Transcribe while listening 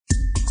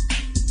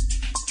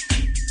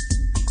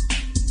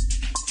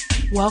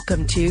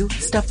Welcome to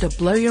Stuff to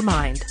Blow Your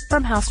Mind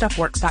from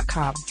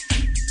HowStuffWorks.com.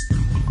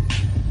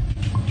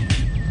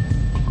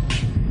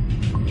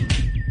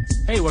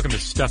 Hey, welcome to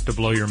Stuff to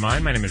Blow Your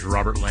Mind. My name is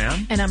Robert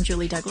Lamb. And I'm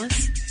Julie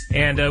Douglas.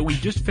 And we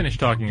just finished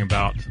talking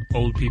about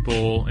old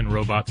people and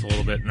robots a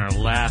little bit in our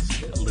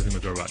last Living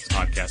with Robots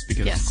podcast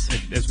because,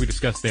 as we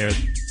discussed there,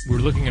 we're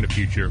looking at a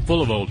future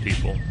full of old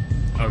people.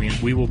 I mean,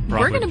 we will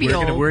probably...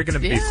 We're going to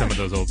be some of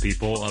those old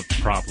people,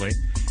 probably.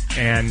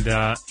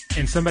 And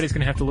somebody's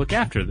going to have to look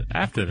after them.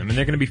 And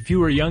there are going to be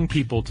fewer young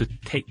people to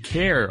take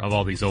care of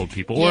all these old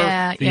people. Or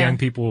the young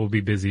people will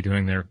be busy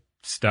doing their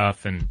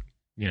stuff and,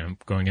 you know,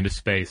 going into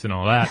space and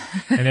all that.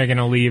 And they're going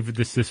to leave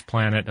this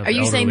planet of elderly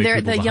people behind. Are you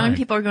saying the young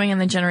people are going on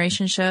the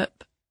generation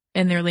ship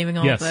and they're leaving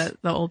all the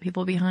old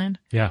people behind?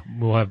 Yeah,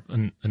 we'll have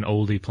an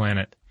oldie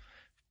planet.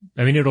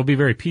 I mean, it'll be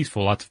very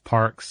peaceful. Lots of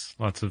parks,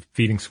 lots of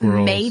feeding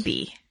squirrels.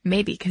 Maybe,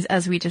 because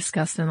as we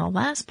discussed in the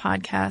last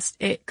podcast,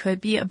 it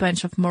could be a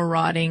bunch of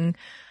marauding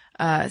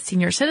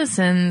senior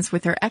citizens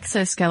with their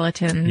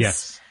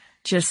exoskeletons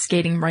just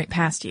skating right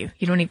past you.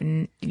 You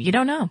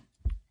don't know.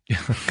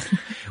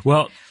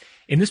 Well,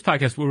 in this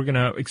podcast, we're going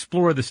to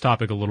explore this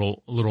topic a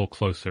little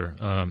closer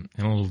and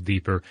a little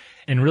deeper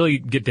and really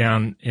get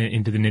down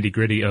into the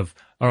nitty-gritty of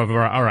all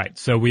right,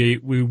 so we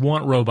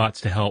want robots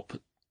to help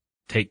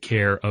take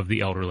care of the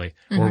elderly,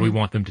 or we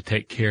want them to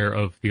take care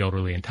of the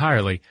elderly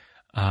entirely.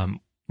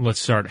 Let's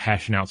start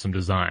hashing out some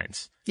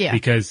designs. Yeah.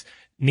 Because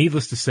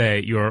needless to say,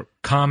 your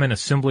common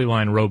assembly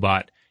line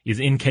robot is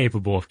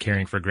incapable of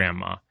caring for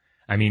grandma.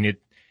 I mean,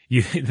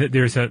 you see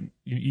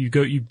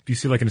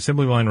like an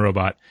assembly line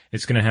robot.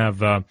 It's going to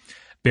have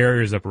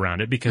barriers up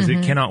around it because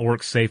it cannot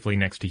work safely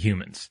next to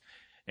humans.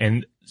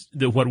 And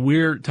what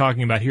we're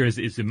talking about here is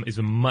it's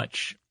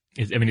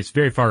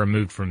very far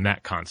removed from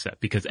that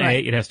concept because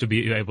it has to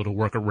be able to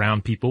work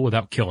around people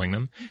without killing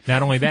them.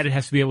 Not only that, it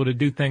has to be able to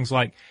do things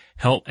like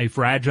help a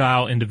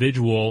fragile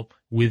individual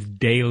with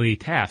daily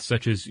tasks,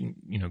 such as,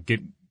 you know,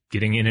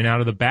 getting in and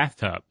out of the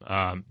bathtub,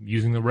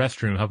 using the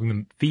restroom, helping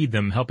them feed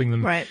them, helping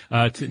them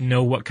to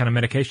know what kind of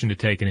medication to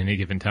take at any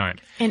given time.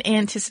 And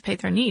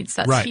anticipate their needs.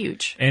 That's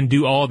huge. And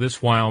do all of this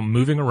while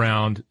moving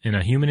around in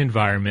a human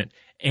environment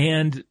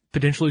and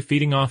potentially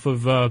feeding off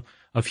of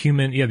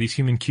these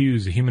human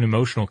cues, the human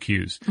emotional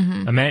cues.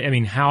 I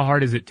mean, how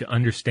hard is it to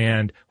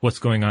understand what's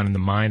going on in the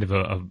mind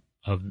of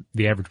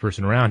the average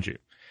person around you?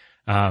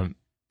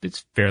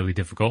 It's fairly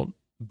difficult,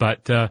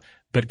 but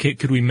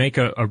could we make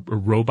a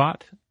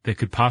robot that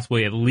could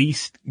possibly at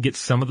least get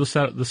some of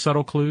the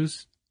subtle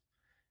clues?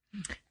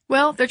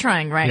 Well, they're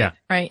trying, right? Yeah.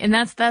 Right. And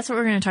that's what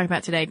we're going to talk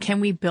about today. Can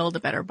we build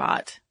a better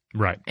bot?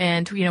 Right.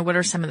 And, you know, what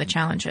are some of the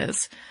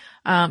challenges?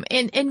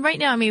 And right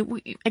now, I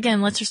mean,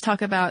 let's just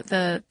talk about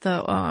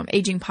the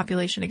aging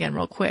population again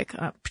real quick,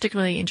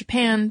 particularly in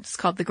Japan. It's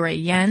called the gray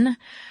yen.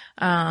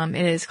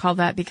 It is called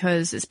that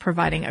because it's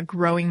providing a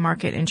growing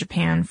market in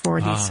Japan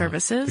for these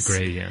services. The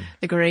gray yen.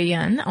 The gray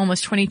yen.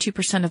 Almost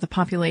 22% of the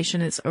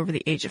population is over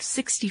the age of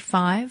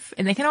 65.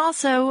 And they can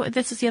also,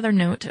 this is the other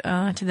note,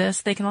 to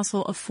this, they can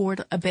also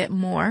afford a bit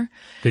more.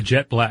 The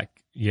jet black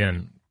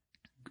yen,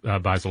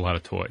 buys a lot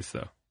of toys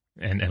though.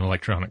 And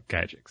electronic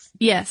gadgets.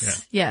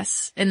 Yes.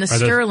 And the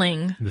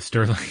sterling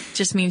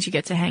just means you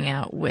get to hang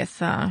out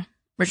with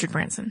Richard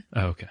Branson.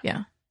 Oh, okay.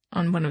 Yeah,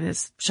 on one of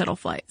his shuttle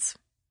flights.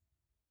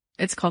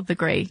 It's called the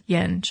Gray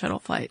Yen Shuttle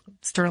Flight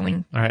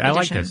Sterling. All right,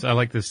 edition. I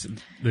like this.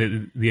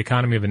 The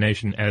economy of a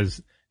nation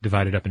as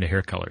divided up into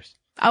hair colors.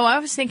 Oh, I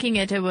was thinking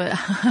it was.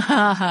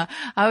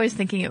 I was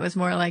thinking it was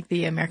more like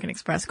the American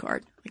Express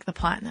card, like the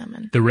platinum.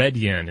 And the red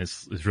yen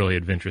is really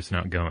adventurous and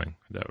outgoing.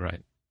 Is that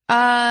right?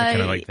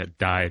 Kind of like that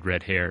dyed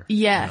red hair.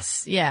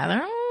 Yes. Yeah.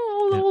 They're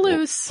a little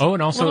loose. Oh,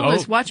 and also,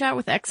 loose. Watch out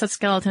with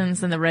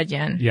exoskeletons and the red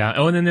yen. Yeah.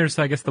 Oh, and then there's,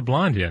 I guess, the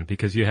blonde yen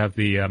because you have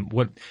the,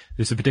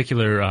 there's a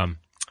particular,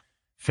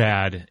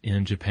 fad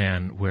in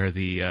Japan where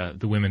the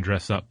women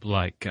dress up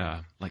like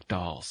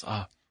dolls.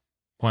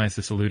 Why is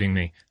this eluding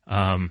me?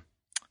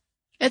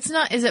 It's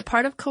not, is it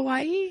part of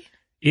kawaii?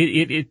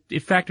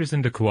 It factors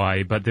into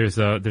kawaii, but there's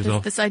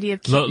this idea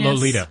of cuteness.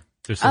 Lolita.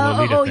 There's a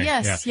Lolita thing.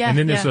 Yes, yeah. And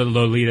then there's a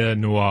Lolita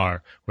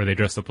noir where they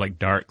dress up like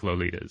dark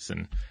Lolitas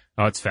and,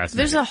 it's fascinating.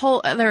 There's a whole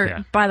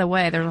other, by the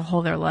way, there's a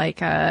whole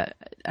other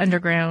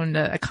underground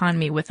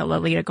economy with the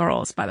Lolita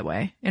girls, by the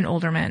way, and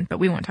older men, but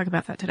we won't talk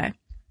about that today.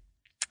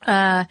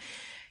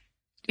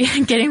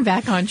 Getting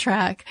back on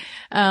track.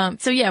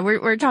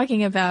 We're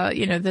talking about,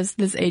 you know,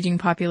 this aging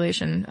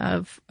population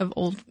of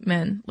old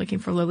men looking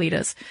for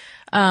Lolitas.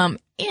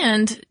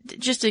 And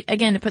just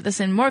to put this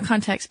in more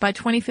context, by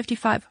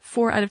 2055,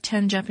 4 out of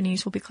 10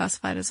 Japanese will be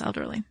classified as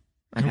elderly.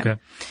 Okay.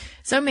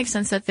 So it makes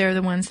sense that they're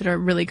the ones that are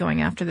really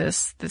going after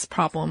this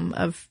problem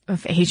of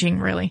aging,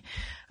 really.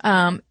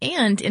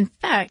 And in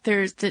fact,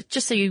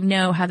 just so you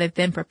know how they've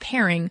been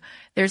preparing,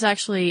 there's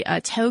actually a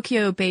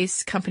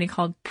Tokyo-based company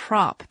called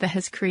Prop that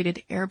has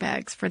created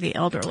airbags for the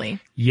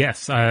elderly.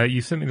 Yes, you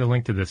sent me the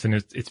link to this, and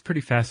it's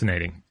pretty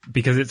fascinating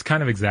because it's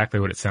kind of exactly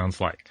what it sounds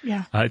like.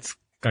 Yeah. It's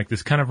like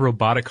this kind of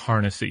robotic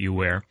harness that you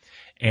wear,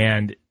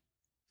 and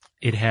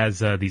it has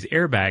these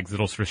airbags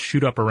that'll sort of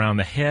shoot up around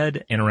the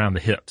head and around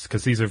the hips,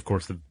 because these are, of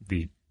course,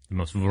 the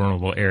most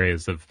vulnerable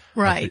areas of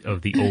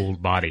the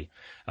old body.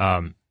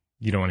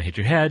 You don't want to hit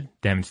your head,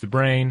 damage the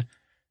brain.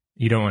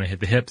 You don't want to hit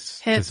the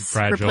hips. It's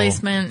fragile,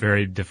 replacement.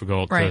 Very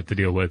difficult to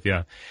deal with.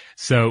 Yeah.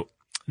 So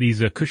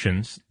these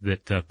cushions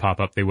that pop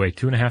up, they weigh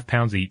 2.5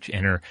 pounds each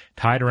and are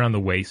tied around the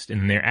waist,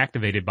 and they're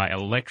activated by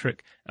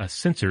electric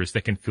sensors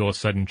that can feel a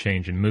sudden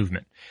change in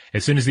movement.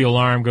 As soon as the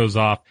alarm goes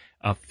off,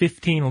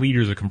 15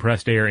 liters of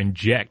compressed air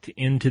inject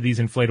into these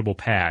inflatable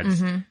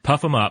pads,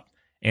 puff them up,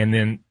 and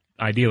then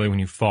ideally when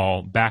you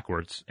fall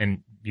backwards,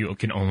 and you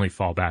can only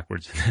fall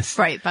backwards in this.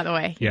 Right, by the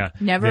way. Yeah.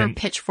 Never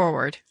pitch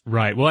forward.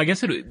 Right. Well, I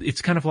guess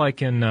it's kind of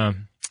like in,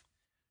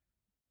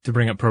 to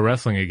bring up pro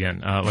wrestling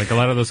again, like a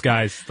lot of those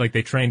guys, like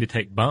they train to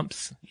take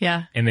bumps.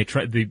 Yeah. And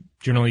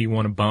generally you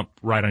want to bump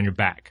right on your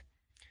back.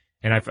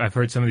 And I've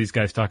heard some of these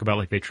guys talk about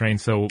like they train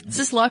so. Is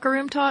this locker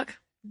room talk?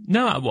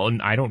 No, well,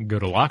 I don't go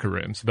to locker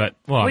rooms, but,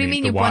 well, what do you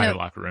mean the you wider want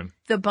locker room.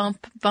 The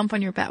bump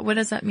on your back. What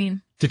does that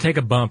mean? To take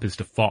a bump is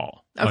to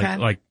fall. Okay.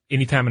 Like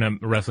anytime in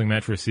a wrestling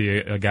match where you see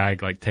a guy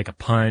like take a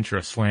punch or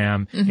a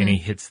slam and he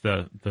hits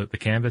the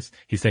canvas,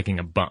 he's taking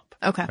a bump.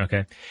 Okay.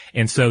 Okay.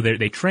 And so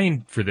they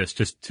train for this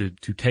just to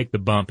take the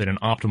bump in an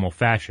optimal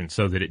fashion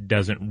so that it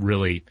doesn't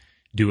really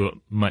do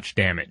much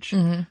damage.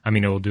 I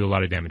mean, it will do a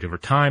lot of damage over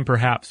time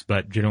perhaps,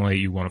 but generally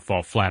you want to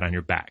fall flat on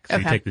your back. So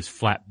you take this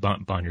flat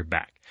bump on your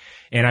back.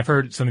 And I've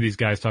heard some of these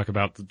guys talk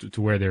about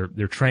to where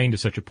they're trained to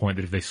such a point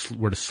that if they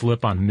were to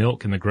slip on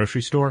milk in the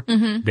grocery store,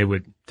 they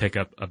would take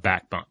up a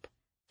back bump.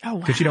 Oh, wow.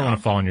 Because you don't want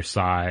to fall on your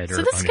side or on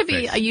your face. So this could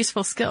be a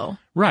useful skill.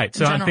 Right.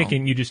 So I'm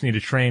thinking you just need to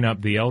train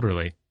up the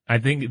elderly. I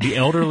think the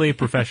elderly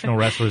professional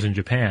wrestlers in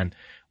Japan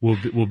will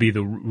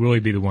really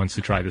be the ones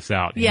to try this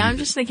out. Yeah, I'm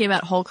just thinking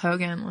about Hulk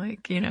Hogan,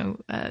 like,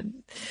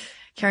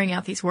 carrying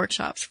out these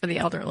workshops for the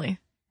elderly.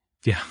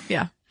 Yeah.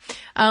 Yeah.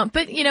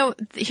 But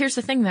here's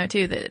the thing though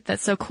too,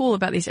 that's so cool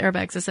about these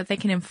airbags is that they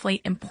can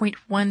inflate in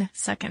 0.1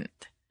 second.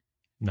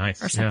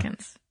 Nice. Or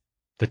seconds. Yeah.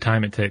 The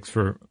time it takes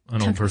for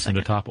an old person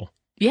to topple.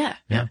 Yeah.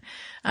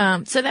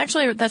 So that's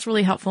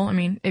really helpful. I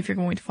mean, if you're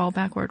going to fall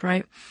backward,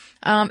 right?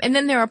 And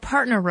then there are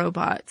partner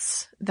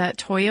robots that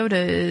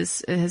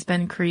Toyota has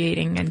been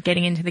creating and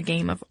getting into the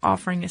game of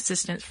offering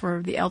assistance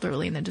for the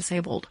elderly and the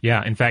disabled.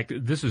 Yeah. In fact,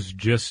 this is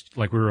just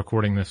like we're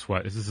recording this.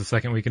 Is this the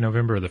second week in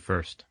November or the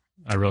first?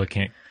 I really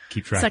can't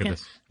keep track of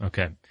this.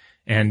 Okay.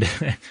 And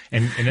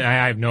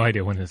I have no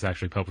idea when it's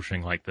actually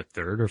publishing, like the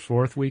third or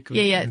fourth week.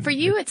 Yeah. For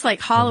you, it's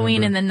like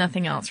Halloween November. And then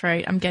nothing else,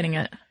 right? I'm getting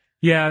it.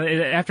 Yeah.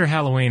 After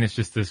Halloween, it's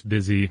just this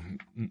busy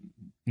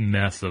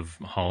mess of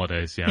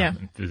holidays. Yeah.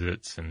 And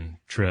visits and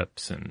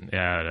trips and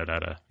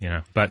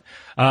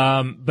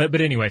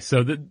But anyway,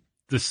 so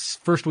this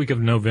first week of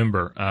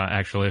November,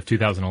 actually, of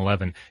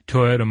 2011,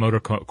 Toyota Motor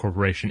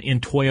Corporation in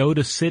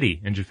Toyota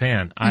City in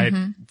Japan.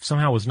 I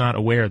somehow was not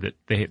aware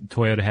that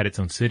Toyota had its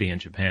own city in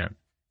Japan,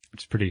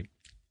 which is pretty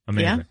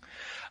amazing.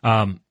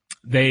 Yeah.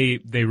 They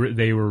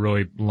were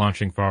really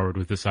launching forward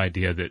with this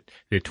idea that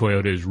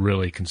Toyota is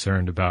really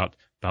concerned about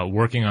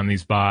working on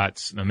these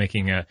bots,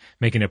 making a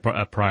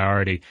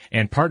priority,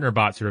 and partner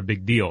bots are a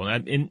big deal.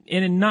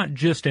 And not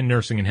just in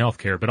nursing and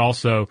healthcare, but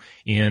also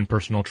in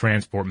personal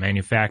transport,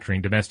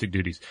 manufacturing, domestic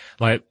duties.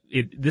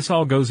 This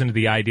all goes into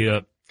the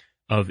idea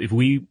of if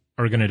we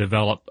are going to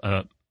develop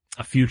a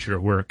future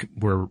where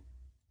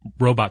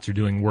robots are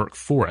doing work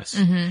for us,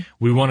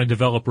 we want to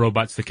develop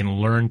robots that can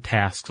learn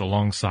tasks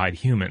alongside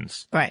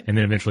humans, right, and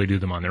then eventually do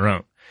them on their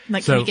own.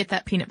 Like, can you get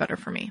that peanut butter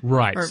for me?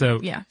 Right. So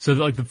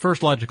like the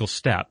first logical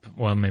step,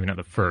 well, maybe not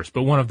the first,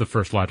 but one of the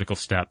first logical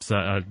steps,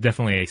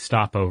 definitely a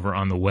stopover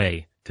on the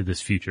way to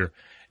this future,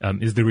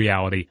 is the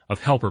reality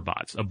of helper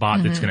bots, a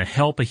bot that's going to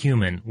help a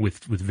human with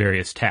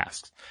various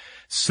tasks.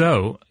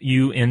 So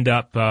you end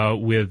up,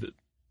 with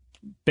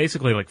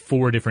basically like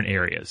 4 different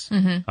areas,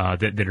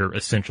 that are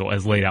essential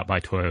as laid out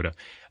by Toyota.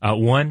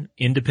 One,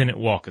 independent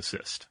walk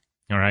assist.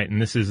 All right.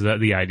 And this is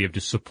the idea of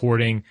just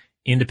supporting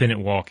independent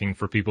walking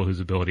for people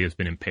whose ability has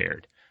been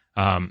impaired.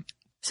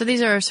 So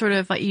these are sort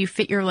of like you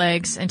fit your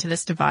legs into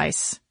this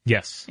device.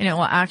 Yes. And it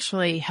will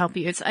actually help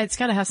you. It's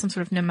got to have some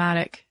sort of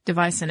pneumatic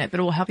device in it, but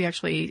it will help you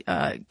actually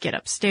get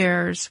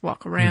upstairs,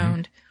 walk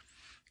around.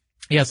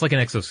 Yeah, it's like an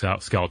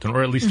exoskeleton,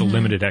 or at least a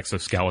limited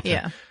exoskeleton.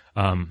 Yeah.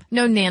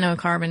 No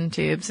nanocarbon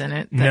tubes in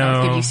it that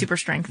no, give you super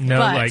strength. No,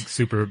 like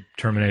super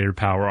Terminator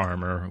power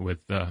armor with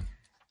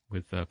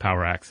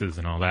power axes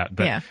and all that.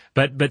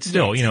 But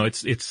still,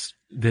 it's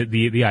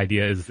the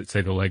idea is that,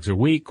 say, the legs are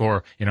weak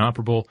or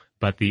inoperable,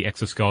 but the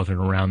exoskeleton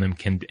around them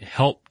can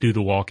help do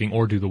the walking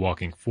or do the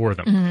walking for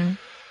them.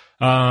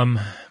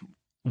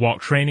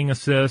 Walk training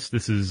assist.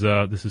 This is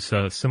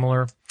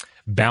similar.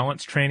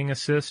 Balance training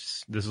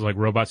assists. This is like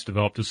robots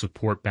developed to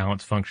support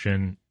balance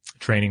function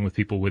training with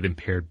people with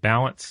impaired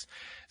balance.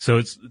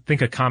 So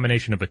think a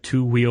combination of a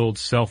 2-wheeled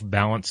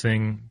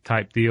self-balancing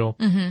type deal,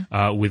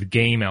 with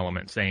game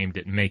elements aimed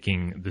at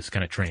making this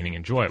kind of training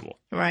enjoyable.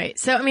 Right.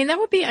 So, I mean, that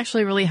would be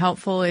actually really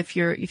helpful if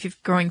you're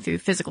going through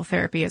physical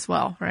therapy as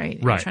well, right?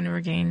 Right. You're trying to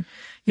regain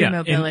your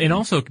mobility. And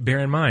also bear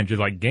in mind, just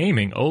like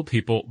gaming, old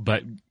people,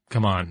 but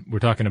come on, we're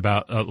talking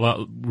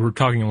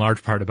in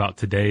large part about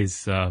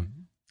today's,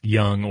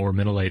 young or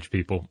middle-aged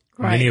people,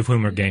 Right. many of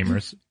whom are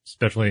gamers,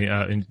 especially,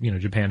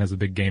 Japan has a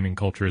big gaming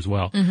culture as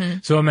well. Mm-hmm.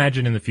 So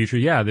imagine in the future,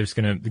 the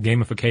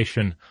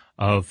gamification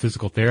of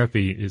physical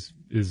therapy is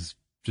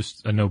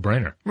just a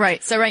no-brainer.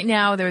 Right. So right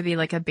now there would be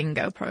like a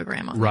bingo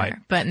program on Right.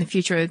 there. But in the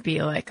future it would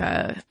be like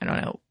I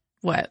don't know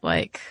what,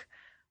 like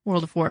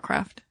World of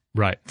Warcraft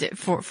Right.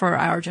 for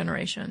our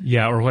generation.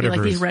 Yeah, or Be whatever.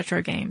 like these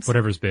retro games.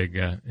 Whatever's big,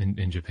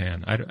 in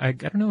Japan. I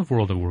don't know if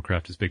World of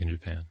Warcraft is big in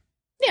Japan.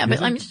 Yeah, Is but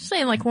it? I'm just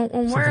saying, like, when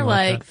we're Something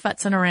like like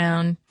futzing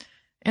around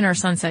in our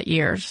sunset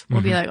years,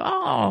 we'll be Mhm. like,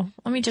 oh,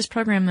 let me just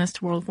program this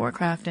to World of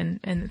Warcraft and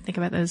think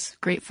about those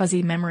great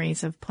fuzzy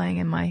memories of playing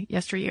in my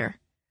yesteryear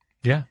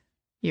Yeah.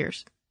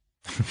 years.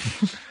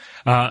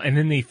 And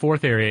then the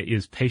fourth area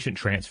is patient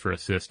transfer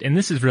assist. And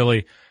this is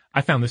really,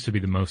 I found this to be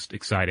the most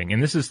exciting.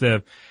 And this is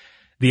the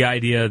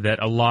idea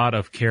that a lot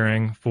of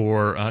caring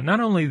for, not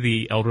only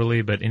the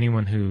elderly, but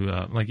anyone who,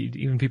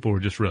 even people who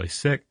are just really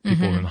sick,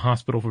 people who are in the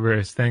hospital for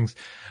various things,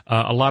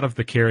 a lot of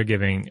the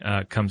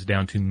caregiving, comes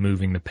down to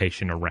moving the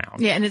patient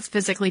around. Yeah, and it's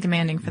physically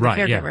demanding for the Right,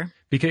 caregiver.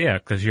 yeah.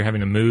 Because you're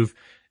having to move.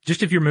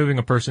 Just if you're moving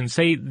a person,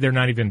 say they're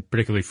not even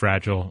particularly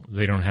fragile,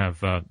 they don't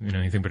have,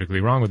 anything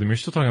particularly wrong with them, you're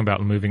still talking about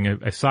moving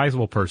a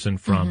sizable person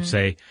from,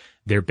 say,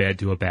 their bed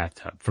to a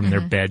bathtub, from their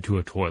bed to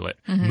a toilet,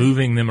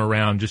 moving them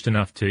around just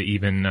enough to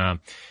even,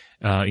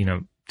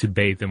 to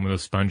bathe them with a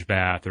sponge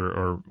bath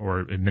or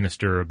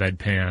administer a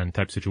bedpan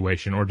type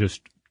situation, or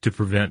just to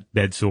prevent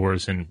bed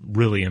sores in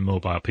really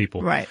immobile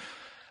people. Right.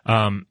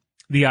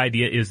 The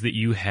idea is that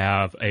you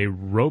have a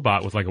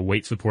robot with like a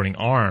weight supporting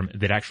arm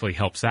that actually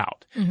helps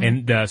out.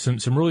 And,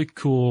 some really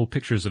cool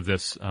pictures of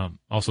this,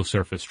 also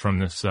surfaced from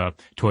this,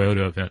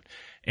 Toyota event.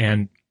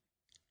 And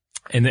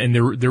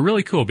they're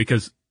really cool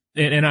because,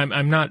 and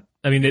I'm not,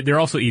 I mean, they're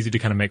also easy to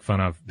kind of make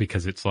fun of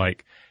because it's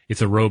like,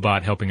 it's a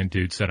robot helping a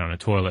dude sit on a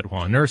toilet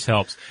while a nurse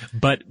helps.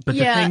 But the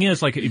thing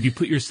is, like, if you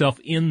put yourself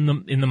in the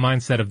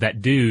mindset of that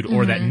dude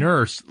or that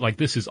nurse, like,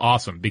 this is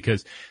awesome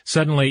because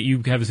suddenly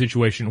you have a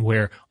situation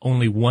where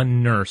only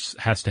one nurse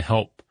has to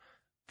help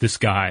this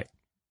guy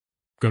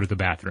go to the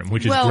bathroom,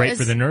 which is great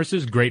for the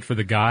nurses, great for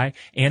the guy,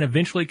 and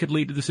eventually could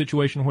lead to the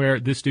situation where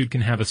this dude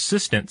can have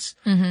assistance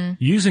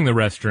using the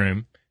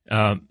restroom,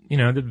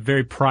 the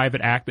very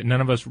private act that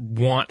none of us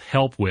want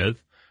help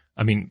with.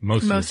 I mean,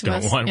 most of us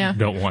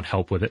don't want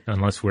help with it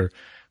unless we're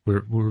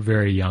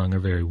very young or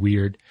very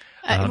weird.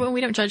 Well,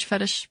 we don't judge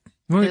fetish.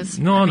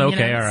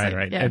 Okay, all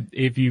right. Yeah.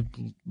 If you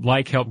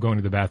like help going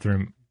to the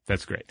bathroom,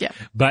 that's great. Yeah.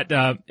 But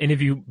the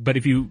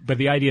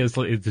idea is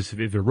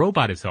if a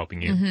robot is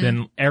helping you,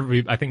 then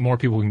I think more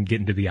people can get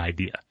into the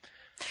idea.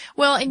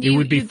 Well, and it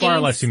would be far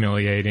less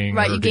humiliating.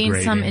 Right, or you gain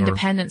some degrading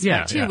independence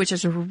back too, which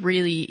is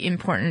really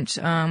important,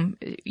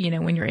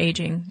 when you're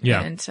aging.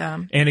 Yeah.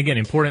 And again,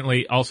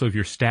 importantly, also if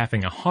you're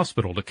staffing a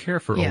hospital to care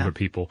for older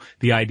people,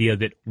 the idea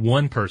that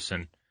one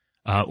person,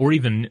 or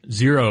even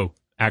zero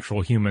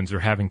actual humans are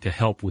having to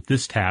help with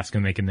this task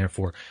and they can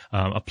therefore,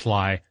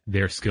 apply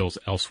their skills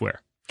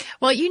elsewhere.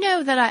 Well, you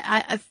know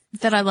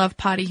that I love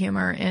potty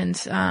humor, and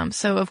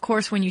so of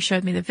course when you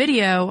showed me the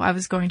video, I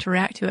was going to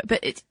react to it,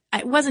 but it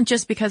wasn't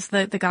just because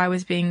the guy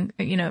was being,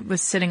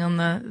 was sitting on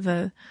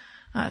the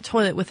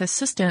toilet with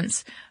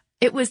assistance.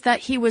 It was that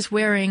he was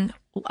wearing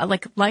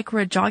like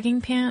lycra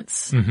jogging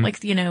pants, like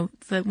the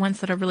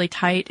ones that are really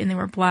tight and they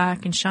were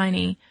black and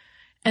shiny,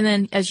 and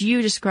then as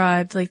you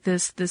described, like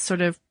this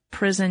sort of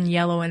prison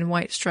yellow and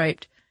white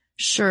striped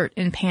shirt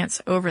and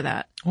pants over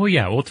that. Well,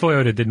 yeah. Well,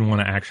 Toyota didn't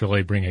want to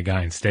actually bring a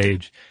guy on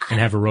stage and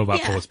have a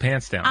robot pull his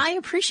pants down. I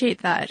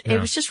appreciate that. Yeah.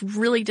 It was just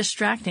really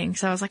distracting.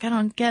 So I was like, I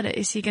don't get it.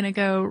 Is he going to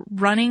go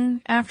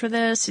running after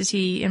this? Is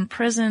he in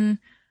prison?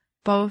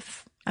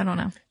 Both? I don't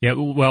know. Yeah.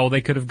 Well,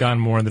 they could have gone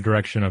more in the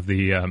direction of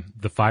the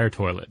fire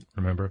toilet.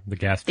 Remember the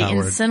gas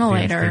powered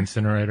incinerator.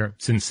 Incinerator.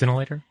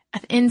 Incinerator?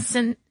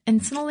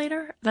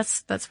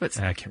 That's what's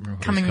I can't remember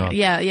what coming. It's called.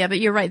 Yeah. But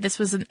you're right. This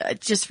was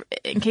just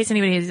in case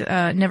anybody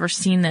has never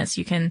seen this.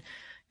 You can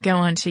go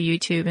onto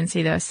YouTube and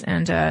see this.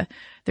 And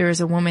there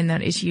is a woman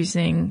that is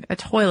using a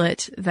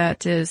toilet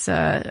that is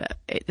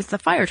it's the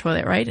fire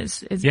toilet, right?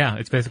 Yeah,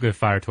 it's basically a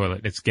fire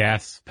toilet. It's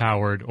gas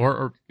powered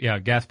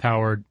gas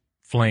powered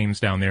flames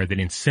down there that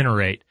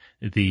incinerate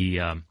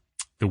the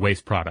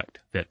waste product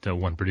that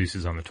one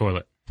produces on the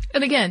toilet.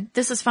 And again,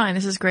 this is fine.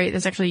 This is great.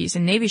 This is actually used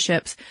in Navy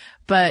ships.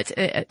 But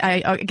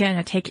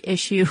I take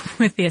issue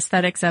with the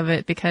aesthetics of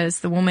it because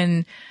the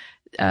woman,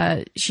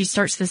 she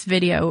starts this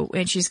video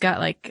and she's got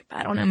like,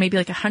 I don't know, maybe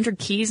like 100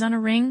 keys on a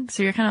ring.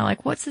 So you're kind of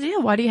like, what's the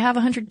deal? Why do you have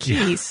 100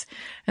 keys? Yeah.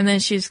 And then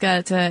she's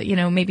got,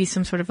 maybe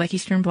some sort of like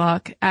Eastern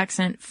Bloc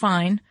accent.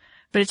 Fine.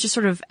 But it just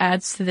sort of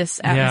adds to this.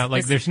 Yeah,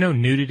 like there's no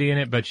nudity in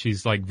it, but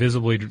she's like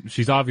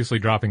she's obviously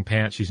dropping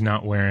pants. She's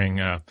not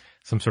wearing,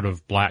 some sort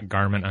of black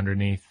garment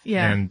underneath.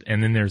 Yeah.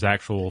 And then there's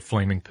actual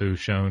flaming poo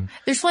shown.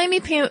 There's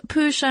flaming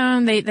poo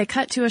shown. They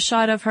cut to a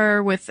shot of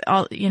her with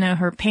all,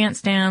 her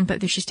pants down,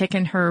 but she's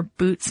taken her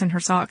boots and her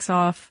socks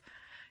off.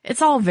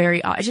 It's all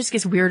very odd. It just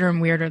gets weirder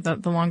and weirder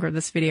the longer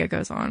this video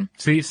goes on.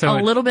 See, so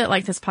a little bit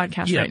like this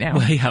podcast right now.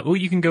 Well,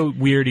 you can go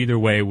weird either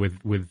way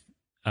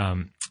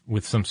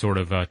with some sort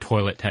of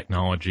toilet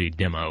technology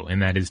demo,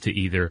 and that is to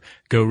either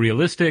go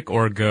realistic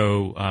or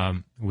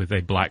go with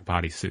a black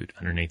bodysuit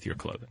underneath your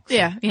clothing.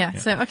 So, yeah.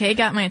 So okay, it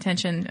got my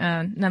attention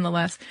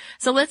nonetheless.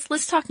 So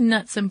let's talk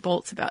nuts and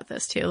bolts about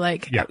this too.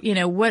 Like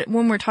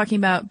when we're talking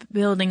about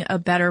building a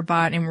better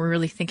bot, and we're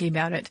really thinking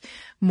about it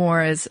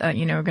more as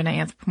we're going to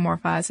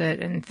anthropomorphize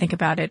it and think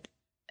about it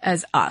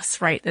as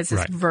us, right? As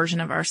this version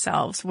of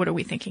ourselves. What are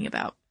we thinking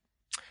about?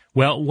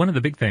 Well, one of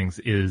the big things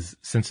is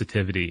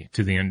sensitivity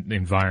to the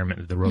environment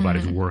that the robot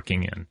is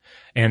working in.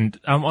 And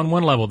on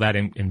one level, that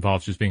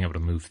involves just being able to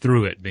move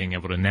through it, being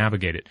able to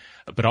navigate it,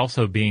 but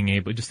also being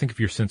able, just think of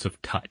your sense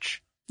of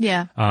touch.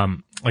 Yeah.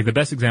 Like the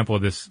best example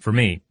of this for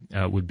me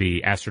would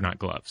be astronaut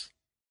gloves.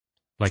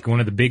 Like one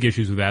of the big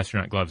issues with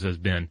astronaut gloves has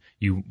been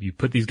you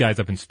put these guys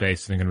up in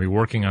space and they're going to be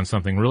working on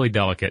something really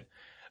delicate,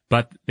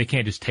 but they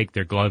can't just take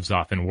their gloves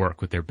off and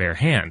work with their bare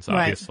hands,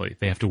 obviously. Right.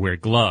 They have to wear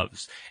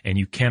gloves, and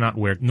you cannot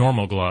wear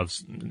normal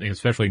gloves,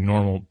 especially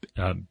normal,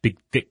 big,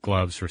 thick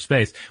gloves for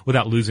space,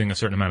 without losing a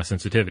certain amount of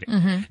sensitivity.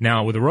 Mm-hmm.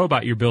 Now, with a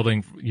robot, you're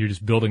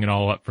just building it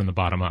all up from the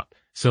bottom up.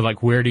 So,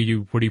 like, where do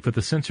you put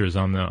the sensors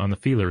on the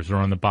feelers or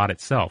on the bot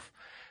itself?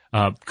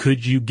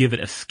 Could you give it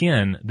a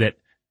skin that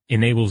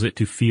enables it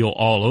to feel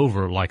all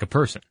over like a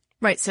person?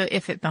 Right. So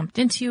if it bumped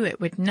into you,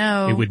 it would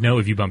know. It would know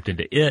if you bumped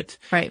into it.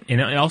 Right.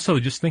 And also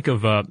just think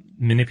of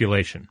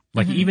manipulation.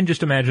 Like even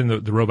just imagine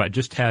the robot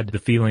just had the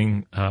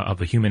feeling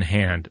of a human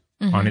hand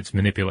on its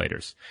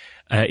manipulators.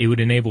 It would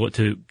enable it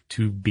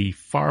to be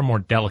far more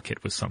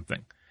delicate with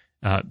something.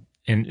 And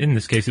in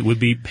this case, it would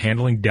be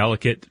handling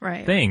delicate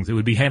things. It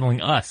would be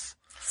handling us.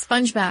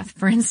 Sponge bath,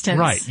 for instance.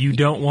 Right. You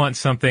don't want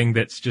something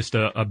that's just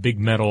a big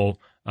metal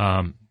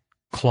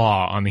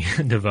claw on the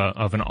end of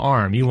an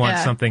arm. You want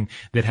something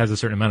that has a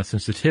certain amount of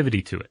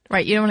sensitivity to it.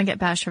 Right. You don't want to get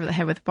bashed over the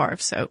head with a bar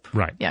of soap.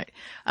 Right. Yeah.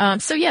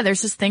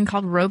 There's this thing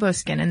called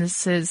RoboSkin, and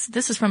this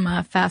is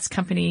from Fast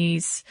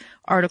Company's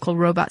article,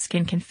 Robot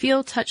Skin can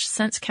feel, touch,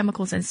 sense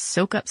chemicals, and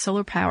soak up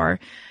solar power.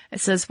 It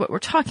says what we're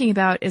talking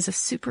about is a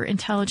super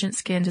intelligent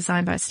skin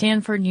designed by a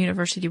Stanford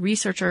University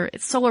researcher.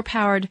 It's solar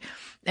powered,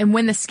 and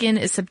when the skin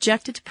is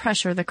subjected to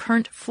pressure, the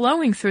current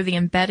flowing through the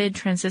embedded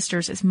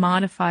transistors is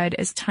modified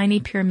as tiny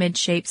pyramid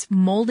shapes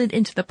molded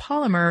into the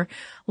polymer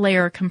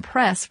layer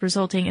compress,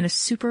 resulting in a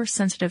super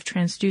sensitive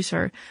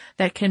transducer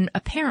that can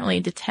apparently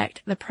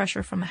detect the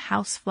pressure from a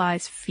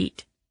housefly's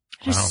feet.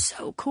 It is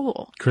so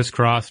cool.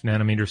 Crisscross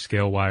nanometer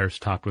scale wires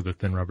topped with a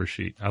thin rubber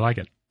sheet. I like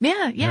it.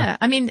 Yeah.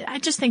 I mean, I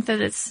just think that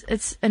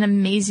it's an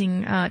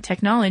amazing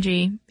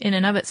technology in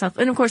and of itself.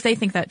 And of course, they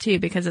think that too,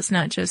 because it's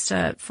not just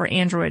for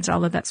androids,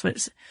 although that's what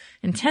it's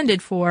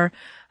intended for.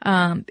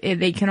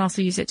 They can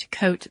also use it to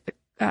coat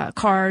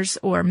cars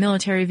or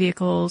military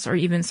vehicles or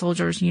even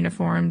soldiers'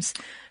 uniforms.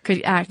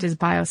 Could act as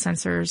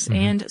biosensors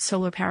and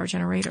solar power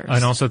generators.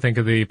 And also think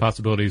of the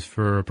possibilities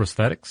for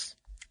prosthetics.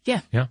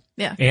 Yeah.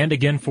 And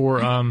again,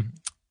 for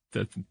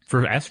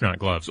astronaut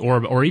gloves,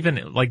 or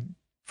even like,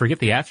 forget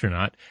the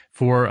astronaut,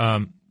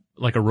 for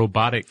like a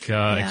robotic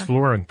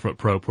exploring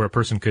probe, where a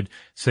person could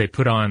say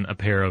put on a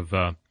pair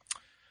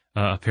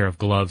of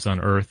gloves on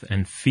Earth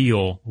and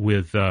feel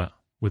with a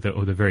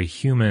very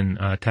human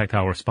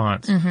tactile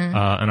response an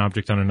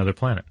object on another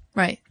planet.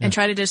 Right, and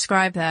try to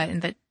describe that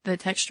and the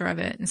texture of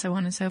it and so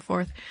on and so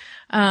forth.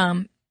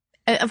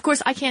 Of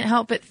course, I can't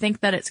help but think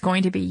that it's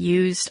going to be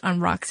used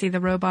on Roxy the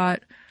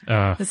robot.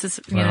 This is,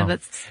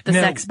 that's the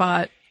sex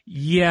bot.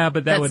 Yeah,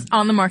 but that's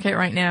on the market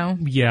right now.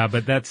 Yeah,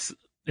 but that's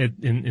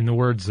in the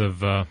words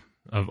of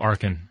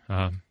Arkin,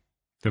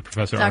 the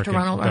Professor Dr.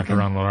 Ronald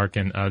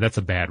Arkin. That's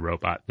a bad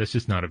robot. That's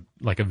just not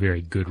a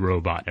very good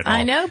robot at all.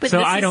 I know, but so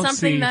this is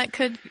something that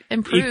could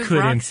improve. It could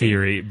Roxy. In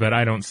theory, but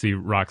I don't see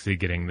Roxy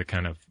getting the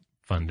kind of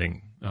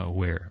funding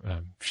where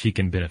she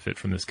can benefit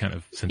from this kind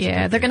of sensitivity.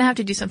 Yeah, they're going to have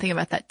to do something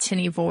about that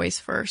tinny voice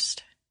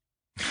first.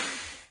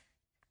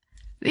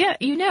 Yeah,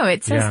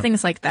 it says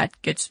things like that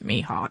gets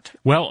me hot.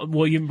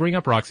 Well, you bring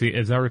up Roxy.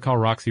 As I recall,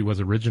 Roxy was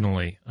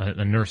originally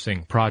a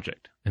nursing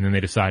project, and then they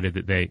decided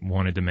that they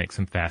wanted to make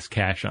some fast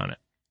cash on it.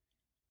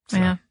 So.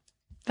 Yeah,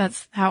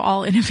 that's how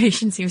all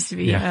innovation seems to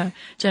be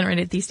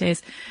generated these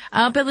days.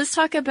 But let's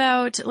talk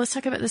about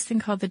this thing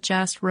called the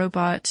JAST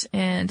robot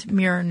and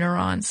mirror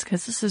neurons,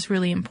 because this is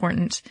really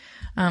important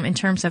in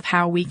terms of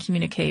how we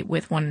communicate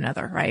with one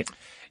another, right?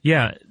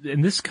 Yeah,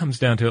 and this comes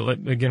down to,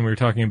 again, we were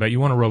talking about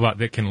you want a robot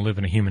that can live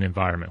in a human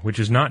environment, which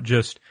is not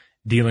just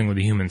dealing with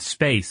the human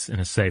space in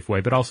a safe way,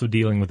 but also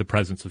dealing with the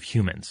presence of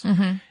humans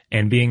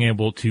and being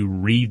able to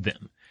read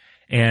them.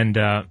 And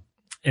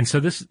so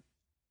this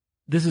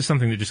is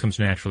something that just comes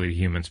naturally to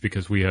humans,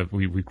 because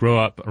we grow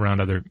up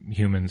around other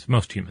humans,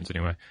 most humans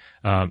anyway.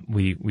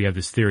 We have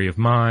this theory of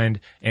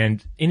mind,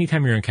 and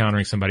anytime you're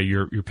encountering somebody,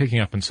 you're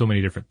picking up on so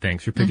many different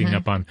things. You're picking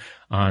up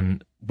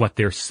on what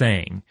they're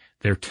saying,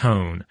 their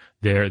tone,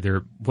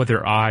 what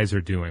their eyes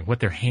are doing, what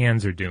their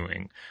hands are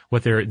doing,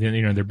 what their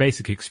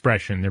basic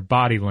expression, their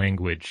body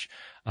language,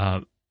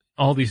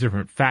 all these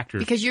different factors.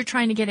 Because you're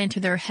trying to get into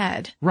their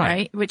head, Right.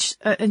 right? Which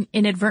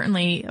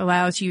inadvertently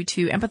allows you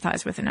to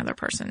empathize with another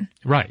person.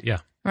 Right, yeah.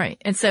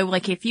 Right. And so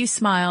like if you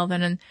smile,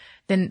 then,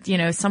 you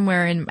know,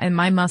 somewhere in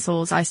my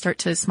muscles, I start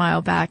to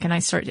smile back and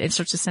it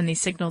starts to send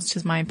these signals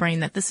to my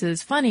brain that this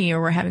is funny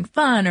or we're having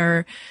fun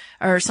or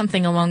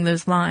something along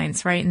those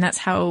lines. Right. And that's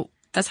how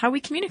we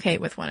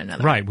communicate with one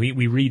another. Right.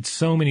 We read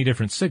so many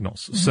different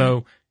signals. Mm-hmm.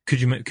 So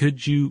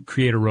could you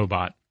create a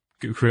robot?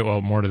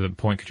 More to the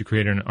point, could you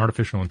create an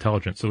artificial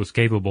intelligence that was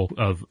capable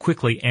of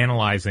quickly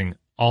analyzing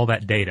all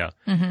that data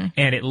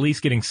and at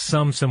least getting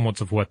some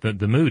semblance of what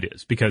the mood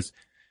is? Because,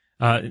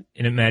 and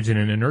imagine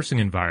in a nursing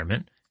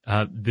environment,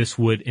 this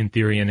would, in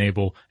theory,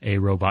 enable a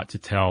robot to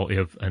tell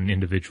if an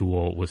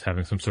individual was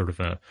having some sort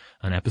of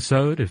an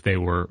episode, if they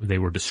were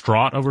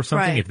distraught over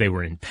something, Right. if they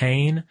were in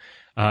pain.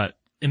 I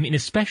mean,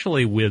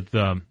 especially with,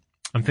 I'm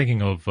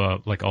thinking of,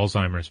 like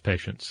Alzheimer's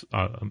patients,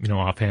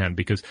 offhand,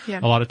 because Yeah.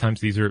 a lot of times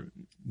these are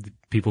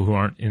people who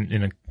aren't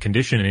in a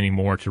condition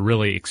anymore to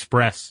really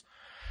express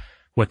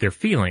what they're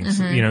feeling.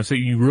 So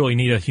you really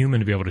need a human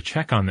to be able to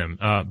check on them.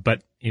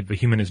 But if a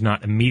human is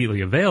not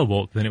immediately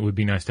available, then it would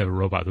be nice to have a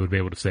robot that would be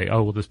able to say,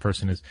 oh, well, this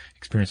person is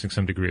experiencing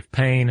some degree of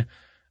pain.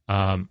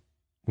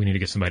 We need to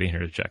get somebody in here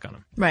to check on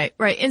them. Right,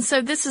 right. And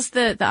so this is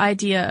the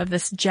idea of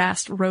this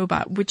JAST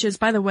robot, which is,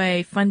 by the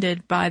way,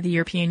 funded by the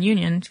European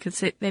Union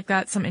because they've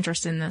got some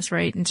interest in this,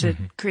 right, into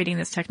creating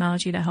this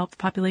technology to help the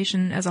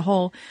population as a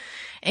whole.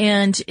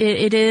 And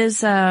it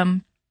is,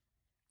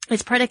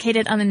 it's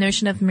predicated on the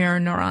notion of mirror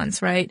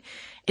neurons, right?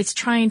 It's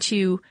trying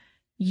to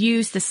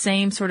use the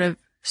same sort of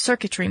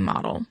circuitry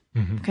model,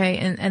 okay,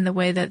 and the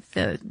way that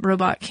the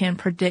robot can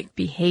predict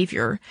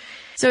behavior.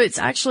 So it's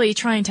actually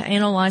trying to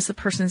analyze the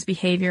person's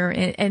behavior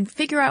and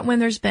figure out when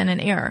there's been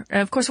an error.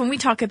 And of course, when we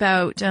talk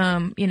about,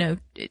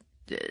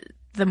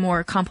 the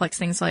more complex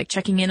things like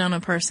checking in on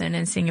a person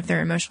and seeing if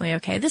they're emotionally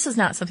okay, this is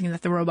not something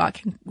that the robot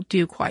can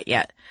do quite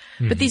yet.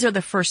 But these are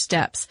the first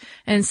steps.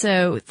 And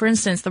so, for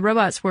instance, the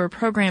robots were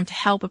programmed to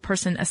help a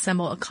person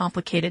assemble a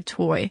complicated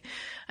toy.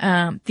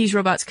 These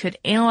robots could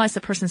analyze the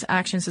person's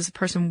actions as the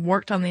person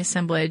worked on the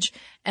assemblage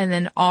and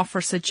then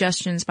offer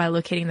suggestions by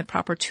locating the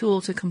proper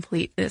tool to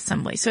complete the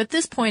assembly. So at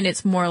this point,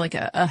 it's more like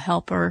a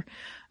helper,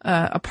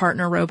 a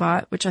partner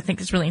robot, which I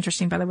think is really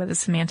interesting, by the way, the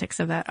semantics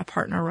of that, a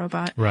partner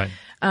robot. Right.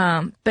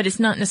 But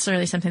it's not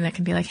necessarily something that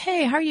can be like,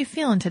 hey, how are you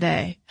feeling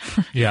today?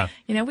 Yeah.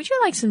 Would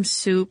you like some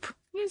soup?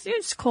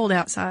 It's cold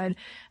outside.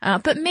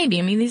 But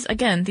maybe, these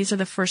are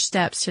the first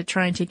steps to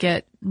trying to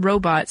get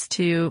robots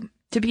to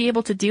be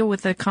able to deal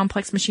with the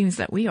complex machines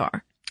that we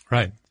are.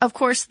 Right. Of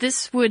course,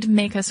 this would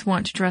make us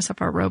want to dress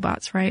up our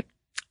robots, right?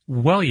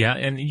 Well, yeah,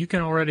 and you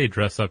can already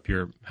dress up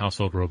your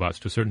household robots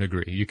to a certain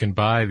degree. You can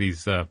buy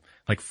these,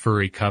 like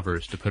furry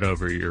covers to put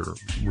over your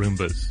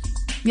Roombas.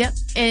 Yep.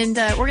 And,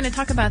 we're going to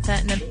talk about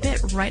that in a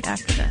bit right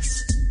after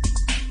this.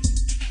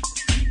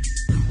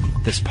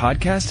 This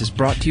podcast is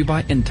brought to you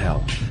by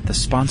Intel, the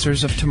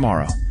sponsors of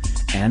Tomorrow,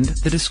 and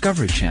the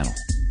Discovery Channel.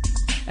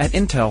 At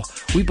Intel,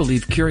 we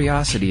believe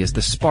curiosity is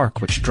the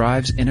spark which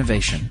drives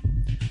innovation.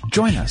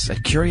 Join us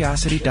at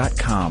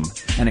curiosity.com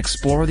and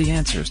explore the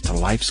answers to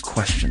life's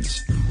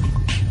questions.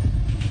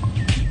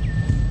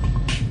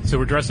 So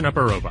we're dressing up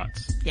our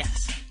robots.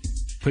 Yes.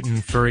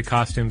 Putting furry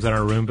costumes on our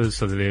Roombas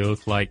so that they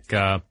look like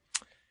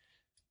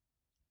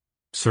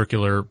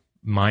circular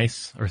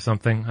mice or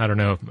something. I don't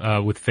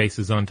know, with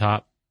faces on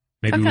top.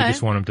 Maybe we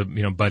just want them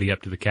to, buddy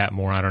up to the cat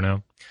more. I don't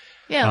know.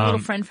 Yeah, a little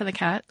friend for the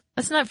cat.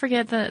 Let's not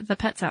forget the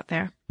pets out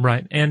there.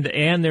 Right. And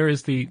there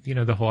is the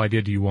whole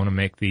idea, do you want to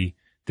make the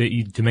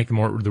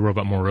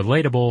robot more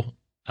relatable?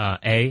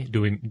 A,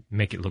 do we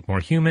make it look more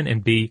human?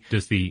 And B,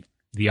 does the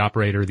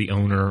operator, the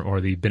owner,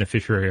 or the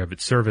beneficiary of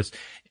its service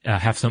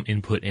have some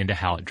input into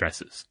how it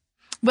dresses?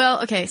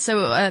 Well, okay,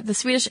 so the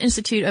Swedish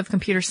Institute of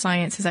Computer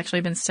Science has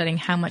actually been studying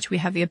how much we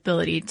have the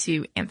ability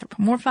to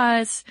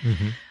anthropomorphize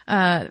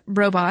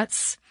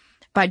robots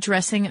by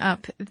dressing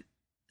up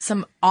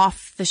some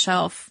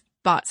off-the-shelf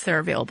bots that are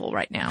available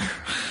right now,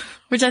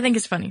 which I think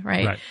is funny,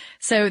 right?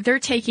 So they're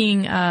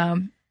taking,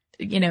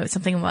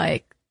 something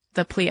like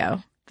the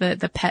Pleo,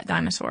 the pet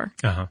dinosaur.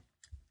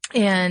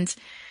 And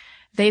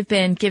they've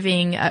been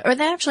giving, or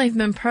they actually have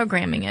been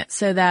programming it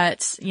so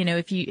that,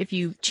 if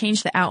you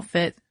change the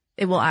outfit,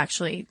 it will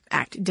actually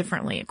act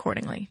differently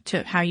accordingly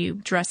to how you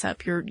dress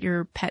up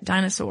your pet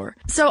dinosaur.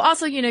 So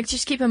also,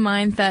 just keep in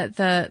mind that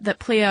that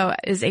Pleo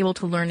is able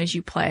to learn as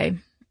you play.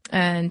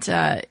 And,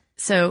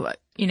 so,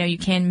 you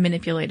can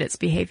manipulate its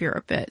behavior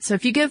a bit. So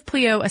if you give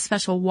Pleo a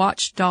special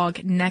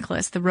watchdog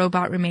necklace, the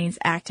robot remains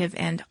active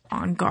and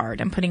on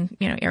guard. I'm putting,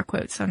 air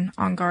quotes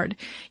on guard.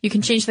 You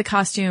can change the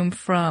costume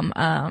from,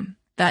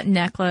 that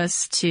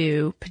necklace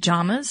to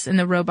pajamas, and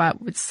the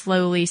robot would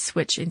slowly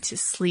switch into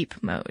sleep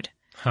mode.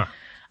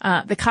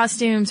 The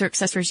costumes or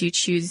accessories you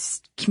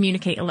choose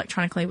communicate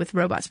electronically with the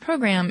robot's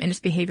program, and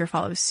its behavior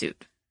follows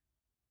suit.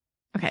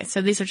 Okay,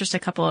 so these are just a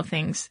couple of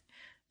things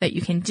that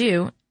you can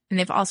do, and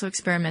they've also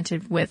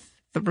experimented with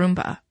the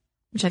Roomba,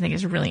 which I think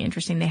is really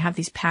interesting. They have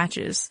these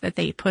patches that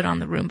they put on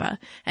the Roomba,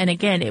 and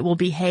again, it will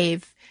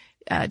behave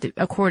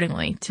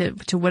accordingly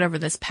to whatever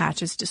this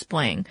patch is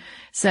displaying.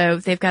 So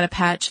they've got a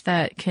patch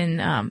that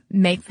can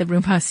make the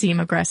Roomba seem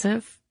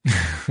aggressive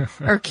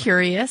or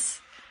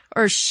curious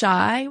or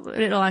shy.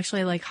 It'll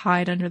actually like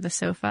hide under the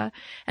sofa.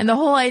 And the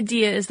whole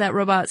idea is that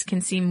robots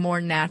can seem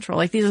more natural.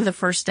 Like these are the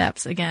first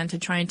steps, again, to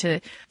trying to,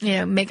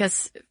 make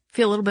us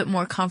feel a little bit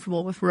more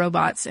comfortable with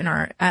robots in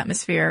our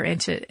atmosphere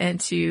and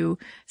to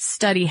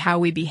study how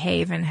we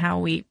behave and how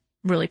we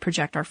really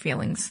project our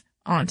feelings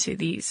onto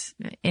these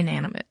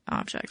inanimate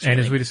objects. And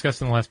really. as we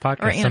discussed in the last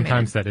podcast,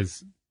 sometimes that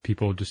is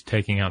people just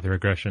taking out their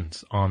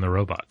aggressions on the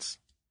robots.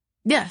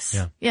 Yes.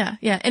 Yeah.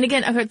 And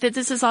again,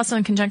 this is also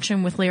in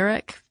conjunction with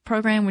Lyric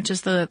program, which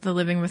is the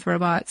Living with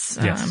Robots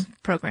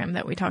program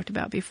that we talked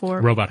about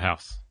before. Robot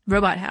House.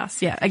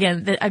 Yeah.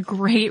 Again, a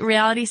great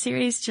reality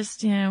series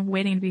just,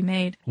 waiting to be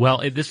made.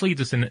 Well, this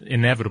leads us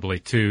inevitably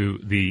to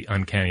the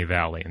Uncanny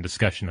Valley and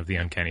discussion of the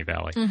Uncanny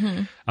Valley.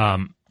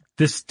 Mm-hmm.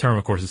 This term,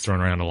 of course, is thrown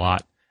around a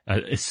lot,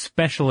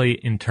 especially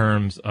in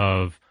terms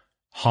of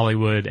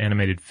Hollywood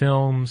animated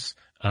films,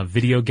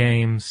 video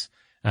games.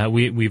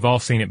 We've all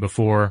seen it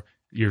before.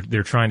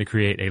 They're trying to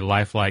create a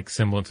lifelike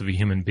semblance of a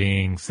human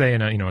being, say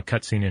in a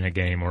cutscene in a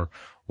game or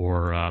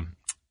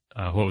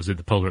what was it,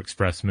 the Polar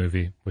Express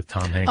movie with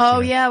Tom Hanks? Oh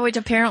yeah, which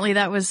apparently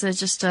that was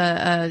just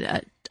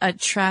a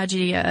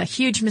tragedy, a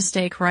huge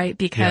mistake, right?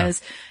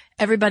 Because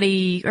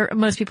everybody or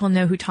most people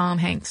know who Tom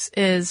Hanks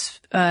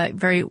is,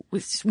 very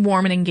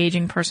warm and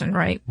engaging person,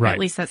 right? Right. At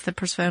least that's the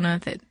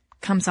persona that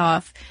comes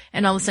off,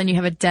 and all of a sudden you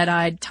have a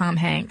dead-eyed Tom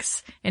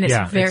Hanks, and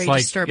it's very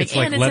disturbing. It's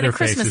like and it's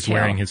Leatherface is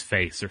wearing his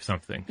face or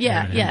something.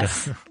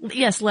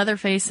 Yes,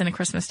 Leatherface in A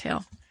Christmas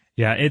Tale.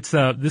 Yeah, it's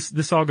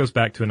this all goes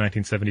back to a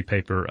 1970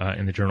 paper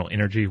in the journal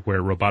Energy,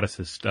 where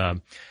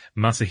roboticist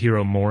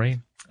Masahiro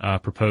Mori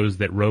proposed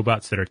that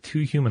robots that are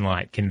too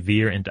human-like can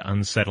veer into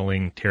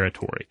unsettling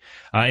territory.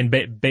 And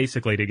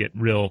basically, to get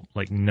real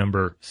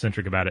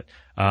number-centric about it,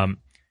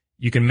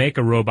 you can make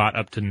a robot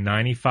up to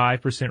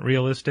 95%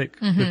 realistic,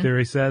 the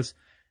theory says,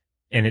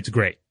 and it's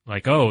great.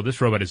 Like, oh,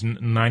 this robot is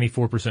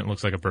 94%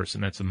 looks like a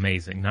person. That's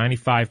amazing.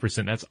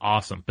 95%, that's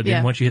awesome. But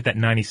then once you hit that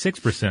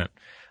 96%,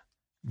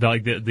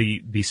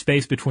 the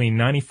space between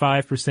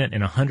 95%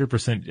 and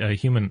 100%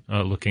 human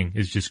looking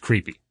is just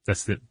creepy.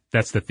 That's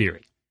the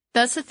theory.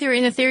 That's the theory.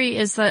 And the theory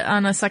is that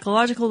on a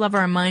psychological level,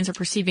 our minds are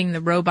perceiving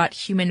the robot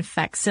human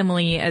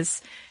facsimile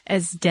as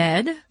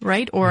dead,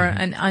 right? Or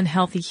an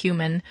unhealthy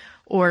human,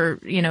 or,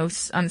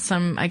 on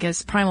some, I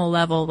guess, primal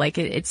level, like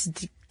it's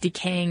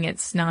decaying,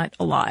 it's not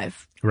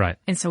alive. Right.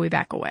 And so we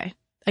back away.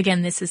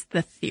 Again, this is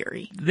the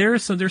theory.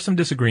 There's some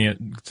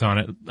disagreements on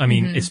it. I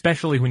mean,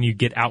 especially when you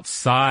get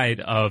outside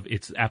of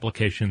its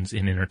applications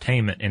in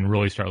entertainment and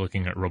really start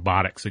looking at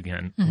robotics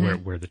again,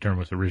 where the term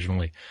was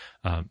originally,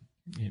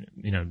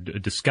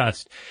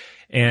 discussed.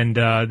 And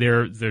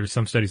there's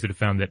some studies that have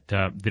found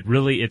that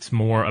really it's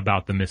more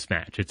about the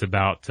mismatch. It's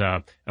about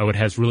it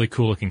has really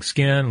cool looking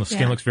skin. The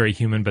skin looks very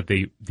human, but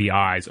the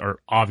eyes are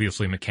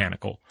obviously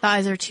mechanical. The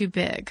eyes are too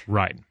big.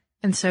 Right.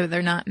 And so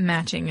they're not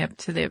matching up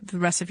to the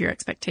rest of your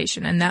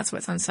expectation, and that's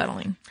what's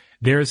unsettling.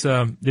 There's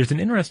an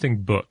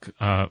interesting book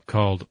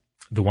called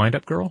The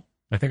Wind-Up Girl.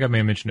 I think I may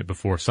have mentioned it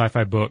before.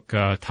 Sci-fi book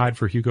tied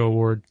for Hugo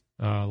Award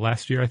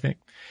last year, I think.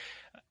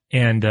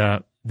 And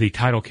the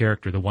title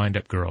character, the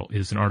Wind-Up Girl,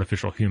 is an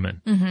artificial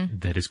human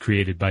that is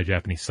created by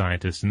Japanese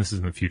scientists, and this is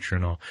in the future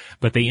and all.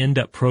 But they end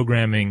up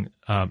programming.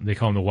 They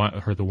call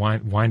her the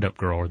Wind-Up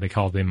Girl, or they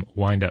call them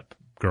Wind-Up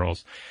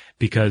Girls,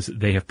 because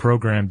they have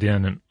programmed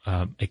in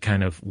a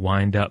kind of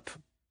wind-up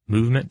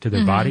movement to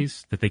their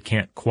bodies that they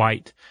can't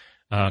quite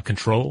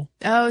control.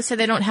 Oh, so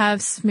they don't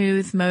have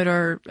smooth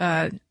motor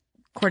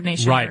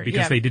coordination. Right,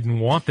 because they didn't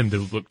want them to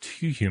look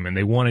too human.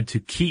 They wanted to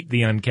keep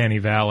the Uncanny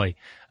Valley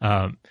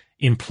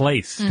in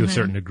place to a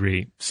certain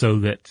degree so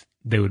that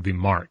they would be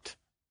marked.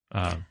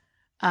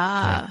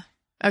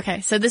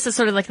 Okay, so this is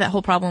sort of like that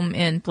whole problem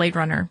in Blade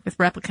Runner with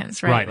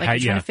replicants, right? Like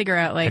trying to figure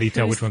out how do you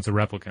tell which one's a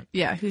replicant?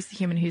 Yeah, who's the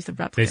human, who's the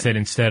replicant? They said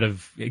instead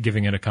of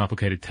giving it a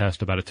complicated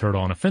test about a turtle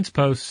on a fence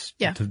post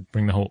to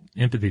bring the whole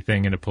empathy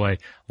thing into play,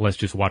 let's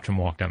just watch them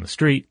walk down the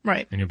street,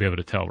 right? And you'll be able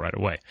to tell right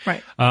away,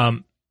 right?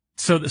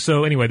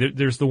 So anyway,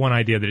 there's the one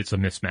idea that it's a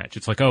mismatch.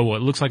 It's like, oh, well,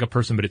 it looks like a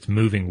person, but it's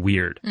moving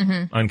weird.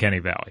 Uncanny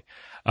Valley.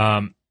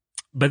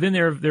 But then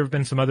there have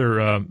been some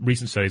other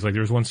recent studies. Like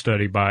there was one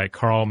study by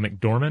Carl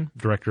McDorman,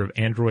 director of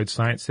Android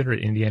Science Center at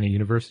Indiana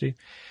University,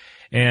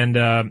 and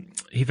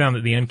he found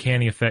that the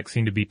uncanny effects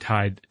seem to be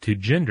tied to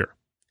gender.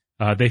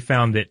 They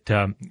found that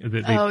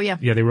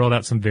they rolled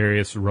out some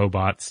various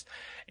robots,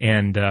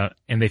 and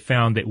they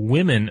found that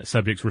women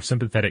subjects were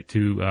sympathetic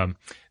to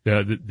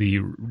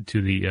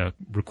the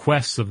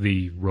requests of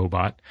the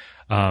robot,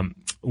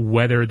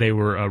 whether they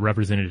were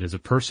represented as a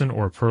person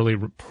or a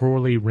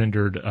poorly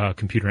rendered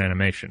computer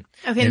animation.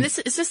 Okay, and is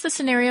this the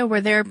scenario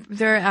where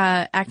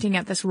they're acting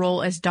at this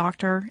role as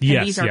doctor? Yes,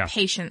 and these are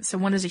patients. So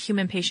one is a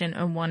human patient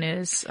and one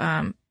is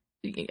a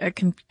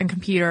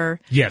computer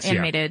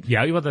animated.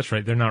 Yeah, well, that's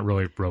right. They're not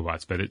really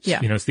robots, but it's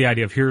it's the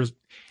idea of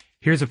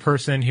here's a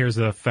person, here's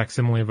a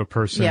facsimile of a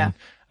person. Yeah.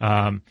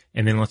 And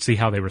then let's see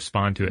how they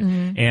respond to it.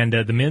 Mm-hmm. And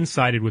the men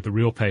sided with the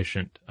real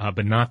patient,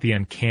 but not the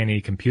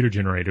uncanny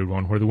computer-generated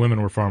one, where the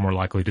women were far more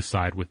likely to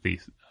side with the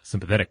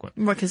sympathetic one.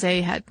 Well, because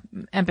they had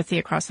empathy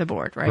across the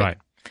board, right? Right.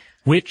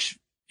 Which,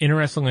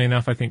 interestingly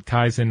enough, I think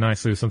ties in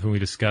nicely with something we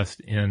discussed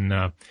in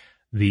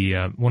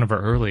one of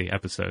our early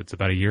episodes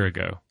about a year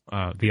ago.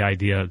 The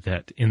idea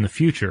that in the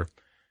future,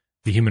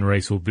 the human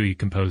race will be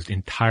composed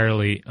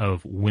entirely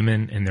of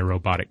women and their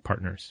robotic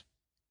partners.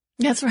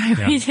 That's right.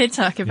 Yeah. We did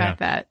talk about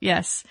that.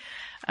 Yes.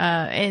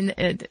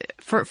 And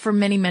for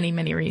many, many,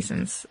 many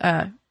reasons.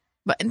 But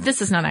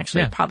this is not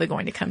actually probably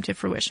going to come to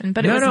fruition,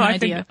 but it was an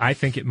idea. I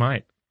think it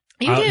might.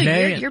 You do.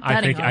 You're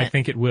betting on it. I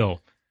think it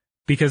will.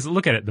 Because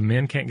look at it. The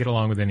men can't get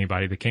along with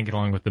anybody. They can't get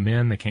along with the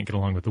men. They can't get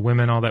along with the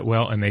women all that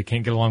well, and they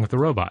can't get along with the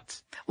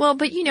robots. Well,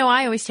 but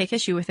I always take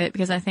issue with it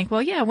because I think,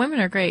 well, yeah, women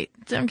are great.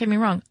 Don't get me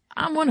wrong.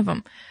 I'm one of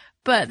them.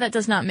 But that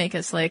does not make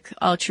us like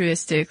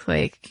altruistic,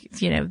 like,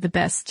 the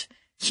best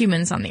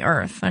humans on the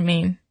earth. I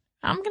mean,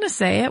 I'm going to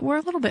say it. We're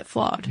a little bit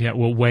flawed. Yeah.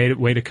 Well,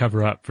 way to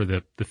cover up for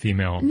the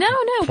female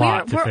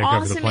plot to we're take over the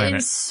awesome planet.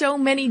 in so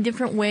many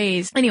different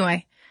ways.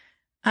 Anyway,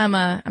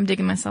 I'm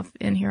digging myself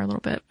in here a little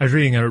bit. I was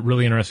reading a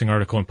really interesting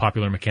article in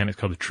Popular Mechanics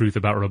called The Truth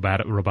About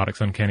Robotics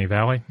Uncanny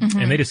Valley. Mm-hmm.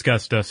 And they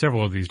discussed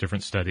several of these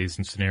different studies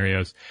and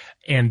scenarios.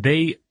 And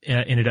they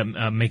ended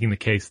up making the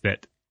case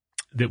that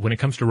when it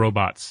comes to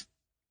robots,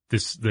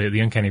 the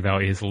Uncanny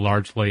Valley is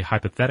largely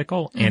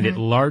hypothetical, mm-hmm. and it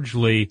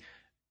largely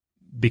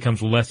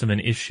becomes less of an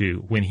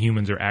issue when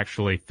humans are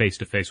actually face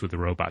to face with the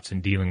robots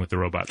and dealing with the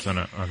robots on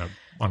a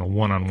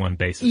one-on-one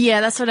basis.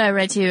 Yeah, that's what I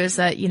read too, is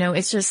that,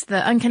 it's just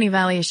the Uncanny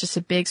Valley is just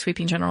a big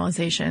sweeping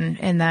generalization,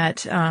 and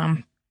that,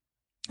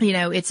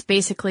 it's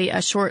basically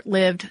a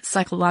short-lived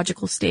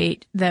psychological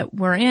state that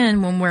we're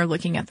in when we're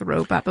looking at the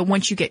robot. But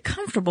once you get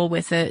comfortable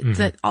with it, mm-hmm.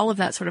 that all of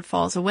that sort of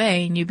falls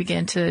away, and you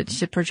begin to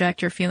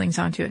project your feelings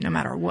onto it no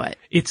matter what.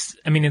 It's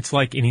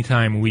like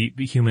anytime we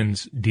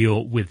humans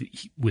deal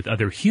with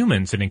other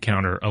humans and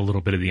encounter a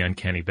little bit of the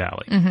Uncanny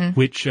Valley, mm-hmm.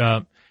 which,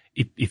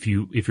 if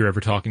you're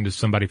ever talking to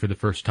somebody for the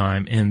first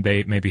time and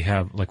they maybe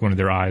have like one of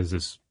their eyes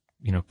is,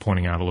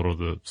 pointing out a little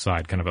to the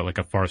side, kind of like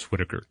a Forrest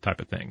Whitaker type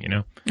of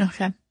thing,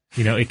 Okay.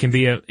 It can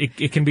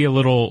be a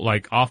little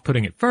like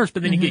off-putting at first,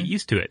 but then mm-hmm. you get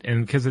used to it,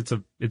 and because it's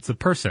a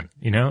person,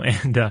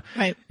 and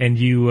right. and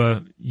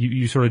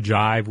you sort of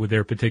jive with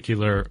their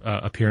particular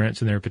appearance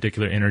and their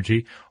particular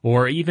energy,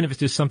 or even if it's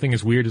just something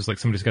as weird as like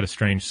somebody's got a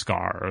strange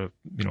scar,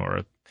 or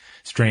a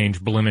strange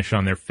blemish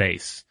on their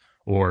face,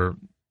 or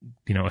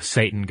a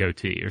Satan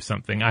goatee or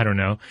something. I don't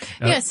know.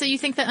 Yeah. So you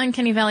think that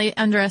Uncanny Valley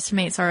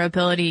underestimates our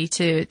ability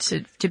to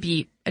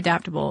be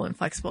adaptable and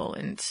flexible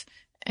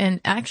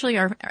and actually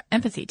our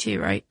empathy too,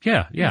 right?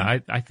 Yeah.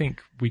 I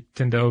think we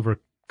tend to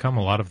overcome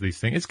a lot of these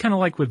things. It's kind of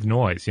like with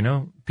noise,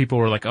 People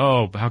were like,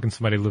 oh, how can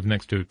somebody live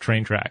next to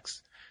train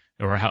tracks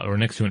or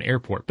next to an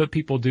airport? But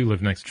people do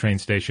live next to train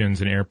stations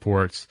and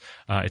airports,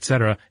 et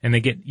cetera, and they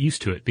get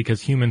used to it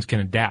because humans can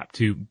adapt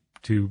to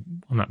well,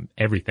 not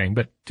everything,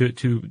 but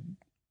to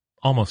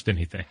almost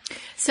anything.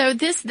 So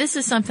this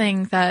is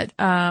something that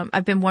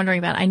I've been wondering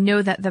about. I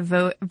know that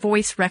the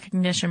voice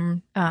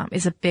recognition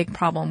is a big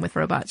problem with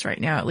robots right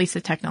now, at least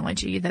the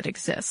technology that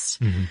exists.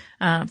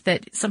 Mm-hmm.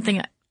 That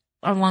something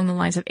along the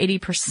lines of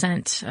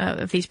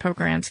 80% of these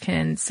programs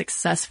can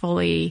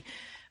successfully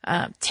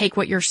take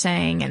what you're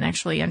saying and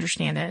actually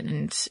understand it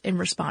and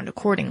respond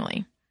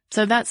accordingly.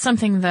 So that's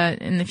something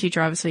that in the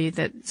future, obviously,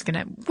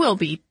 will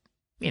be,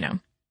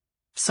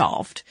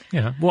 solved.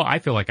 Yeah. Well, I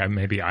feel like I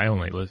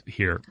only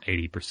hear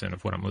 80%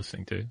 of what I'm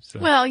listening to. So.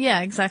 Well,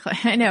 yeah, exactly.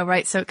 I know,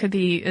 right? So it could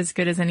be as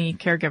good as any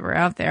caregiver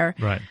out there.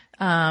 Right.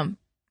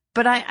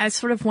 But I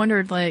sort of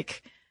wondered,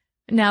 like,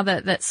 now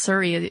that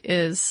Siri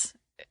is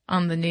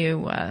on the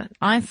new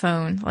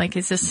iPhone, like,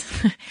 is this,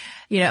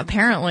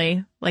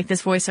 apparently, like,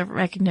 this voice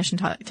recognition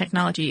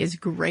technology is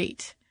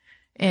great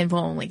and will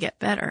only get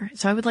better.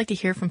 So I would like to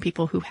hear from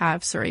people who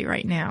have Siri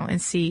right now and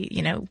see,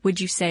 would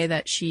you say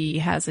that she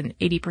has an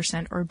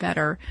 80% or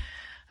better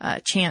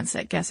chance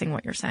at guessing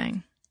what you're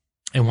saying?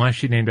 And why is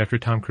she named after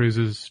Tom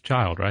Cruise's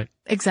child, right?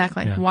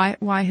 Exactly. Yeah.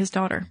 Why his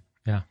daughter?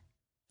 Yeah.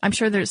 I'm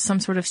sure there's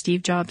some sort of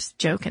Steve Jobs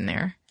joke in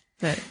there.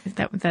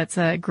 That's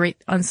a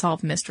great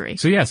unsolved mystery.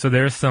 So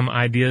there's some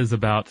ideas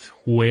about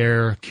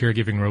where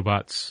caregiving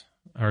robots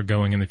are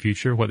going in the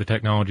future, what the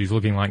technology is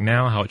looking like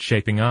now, how it's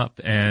shaping up,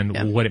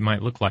 and what it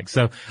might look like.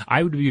 So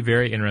I would be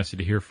very interested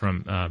to hear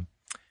from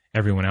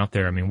everyone out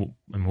there. I mean,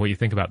 what you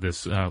think about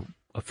this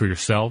for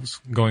yourselves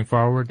going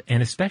forward,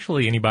 and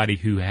especially anybody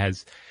who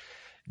has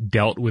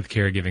dealt with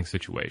caregiving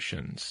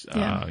situations.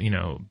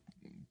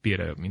 Be it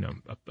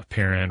a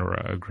parent or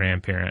a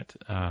grandparent.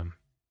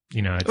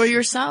 Or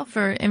yourself,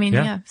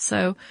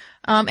 So,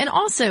 and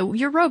also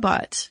your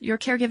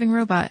caregiving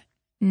robot,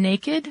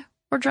 naked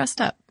or dressed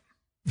up?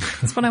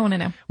 That's what I want to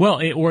know.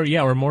 Well,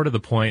 or more to the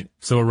point.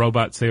 So a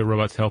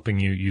robot's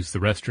helping you use the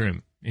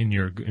restroom in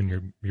your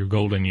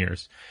golden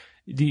years.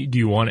 Do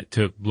you want it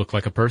to look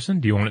like a person?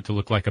 Do you want it to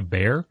look like a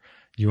bear?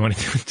 Do you want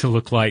it to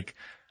look like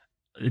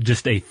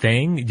just a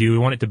thing? Do you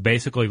want it to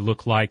basically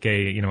look like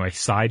a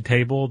side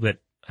table that,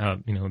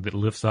 that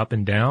lifts up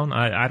and down?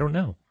 I don't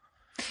know.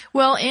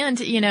 Well, and,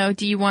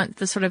 do you want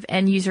the sort of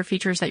end user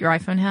features that your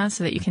iPhone has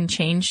so that you can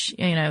change,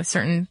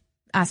 certain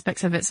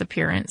aspects of its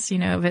appearance,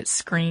 of its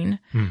screen?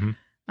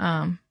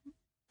 Mm-hmm.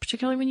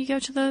 Particularly when you go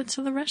to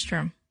the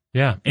restroom.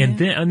 Yeah. And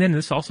then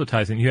this also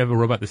ties in. You have a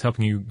robot that's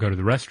helping you go to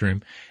the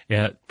restroom.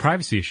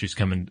 Privacy issues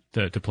come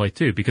into play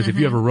too, because if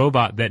you have a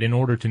robot that in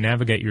order to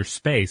navigate your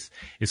space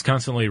is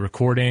constantly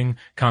recording,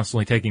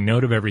 constantly taking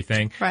note of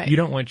everything, right. You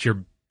don't want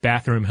your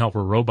bathroom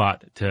helper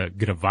robot to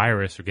get a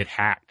virus or get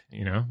hacked.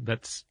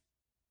 That's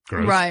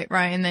gross. Right.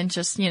 And then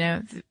just,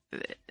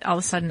 all of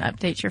a sudden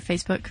update your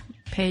Facebook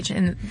page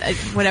and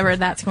whatever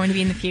that's going to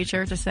be in the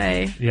future to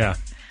say, yeah,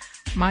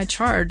 my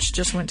charge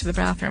just went to the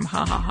bathroom.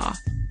 Ha ha ha.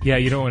 Yeah,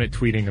 you don't want it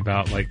tweeting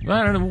about I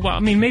don't know. Well, I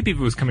mean, maybe if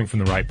it was coming from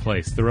the right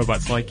place. The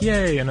robot's like,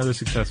 yay, another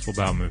successful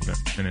bowel movement.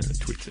 And then it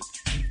tweets it.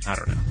 I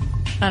don't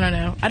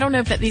know. I don't know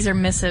if these are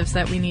missives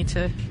that we need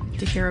to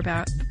hear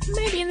about.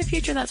 Maybe in the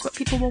future that's what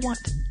people will want.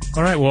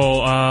 All right,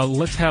 well,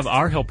 let's have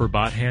our helper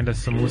bot hand us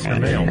some listener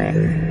mail.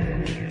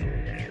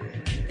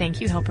 Thank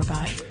you, helper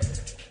bot.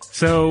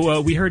 So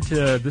we heard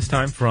this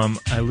time from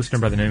a listener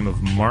by the name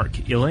of Mark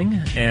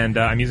Illing, and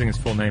I'm using his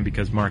full name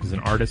because Mark is an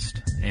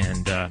artist,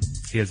 and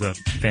he has a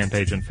fan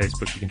page on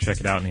Facebook. You can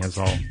check it out, and he has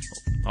all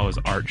his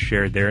art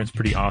shared there. It's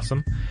pretty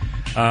awesome.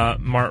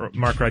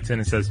 Mark writes in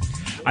and says,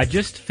 I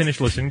just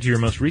finished listening to your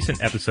most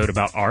recent episode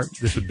about art.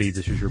 This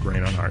is your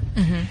brain on art.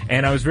 Mm-hmm.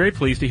 And I was very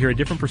pleased to hear a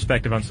different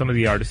perspective on some of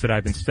the artists that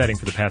I've been studying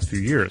for the past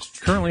few years.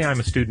 Currently, I'm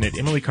a student at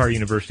Emily Carr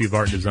University of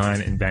Art and Design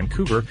in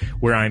Vancouver,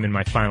 where I'm in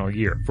my final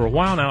year. For a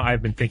while now,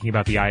 I've been thinking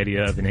about the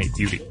idea of innate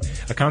beauty.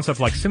 A concept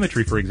like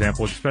symmetry, for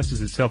example,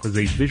 expresses itself as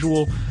a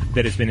visual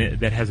that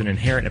has an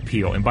inherent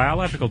appeal. In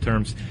biological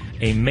terms,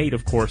 a mate,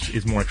 of course,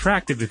 is more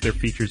attractive if their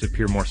features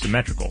appear more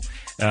symmetrical.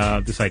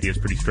 This idea is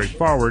pretty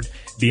straightforward.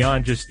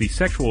 Beyond just the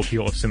sexual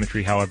appeal of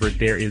symmetry, however,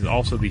 there is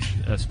also the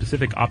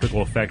specific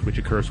optical effect which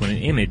occurs when an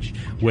image,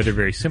 whether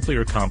very simply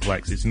or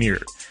complex, is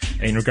mirrored.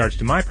 In regards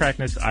to my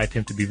practice, I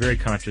attempt to be very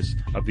conscious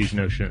of these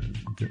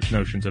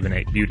notions of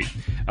innate beauty.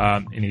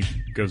 And he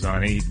goes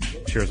on, and he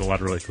shares a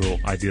lot of really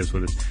cool ideas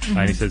with us. Mm-hmm.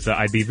 And he says,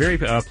 I'd be very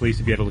pleased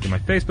if you had a look at my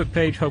Facebook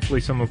page.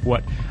 Hopefully some of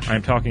what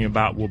I'm talking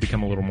about will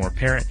become a little more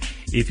apparent.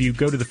 If you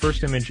go to the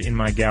first image in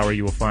my gallery,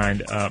 you will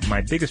find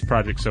my biggest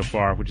project so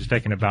far, which has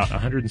taken about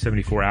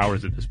 174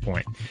 hours at this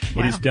point.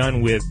 Wow. It is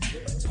done with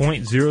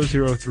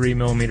 0.003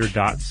 millimeter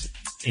dots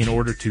in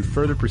order to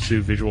further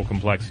pursue visual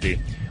complexity,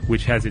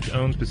 which has its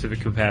own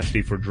specific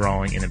capacity for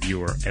drawing in a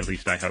viewer. At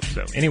least I hope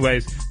so.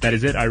 Anyways, that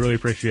is it. I really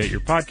appreciate your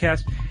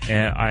podcast,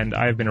 and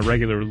I've been a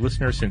regular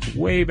listener since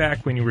way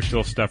back when you were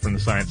still stuff from the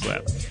science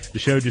lab. The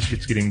show just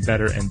keeps getting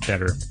better and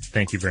better.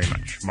 Thank you very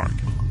much, Mark.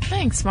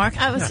 Thanks, Mark.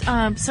 I was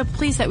so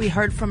pleased that we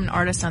heard from an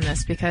artist on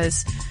this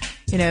because,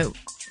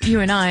 you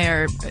and I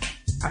are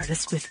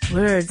artists with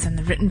words on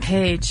the written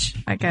page,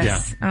 I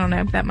guess. Yeah. I don't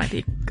know. That might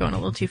be going a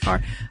little too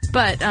far.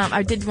 But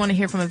I did want to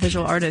hear from a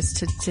visual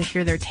artist to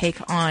hear their take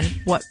on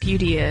what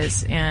beauty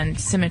is and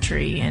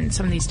symmetry and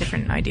some of these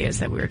different ideas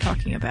that we were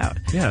talking about.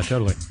 Yeah,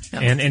 totally.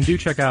 Yeah. And do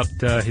check out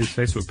his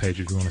Facebook page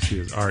if you want to see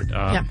his art.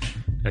 Yeah.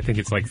 I think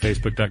it's like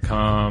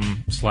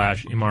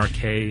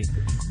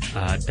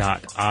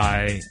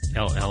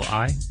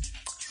facebook.com/mrk.illi.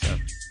 So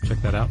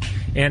check that out.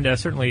 And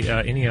certainly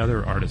any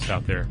other artists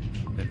out there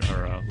that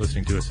are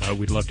listening to us,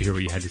 we'd love to hear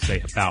what you had to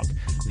say about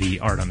the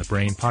Art on the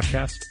Brain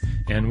podcast.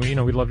 And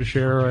we'd love to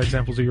share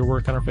examples of your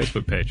work on our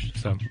Facebook page.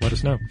 So let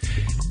us know.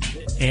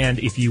 And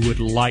if you would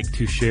like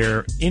to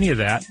share any of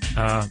that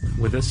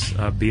with us,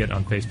 be it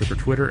on Facebook or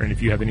Twitter, and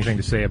if you have anything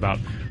to say about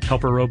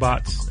helper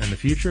robots and the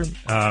future,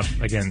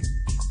 again,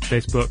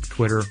 Facebook,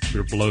 Twitter,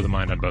 we're Below the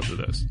Mind on both of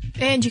those.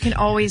 And you can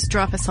always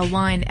drop us a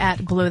line at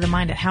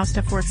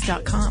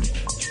belowthemind@howstuffworks.com.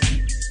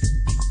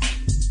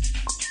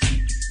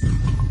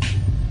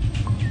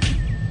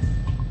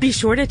 Be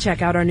sure to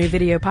check out our new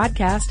video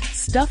podcast,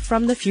 Stuff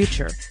from the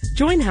Future.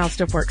 Join How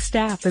Stuff Works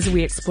staff as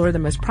we explore the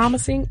most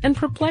promising and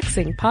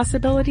perplexing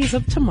possibilities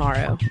of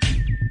tomorrow.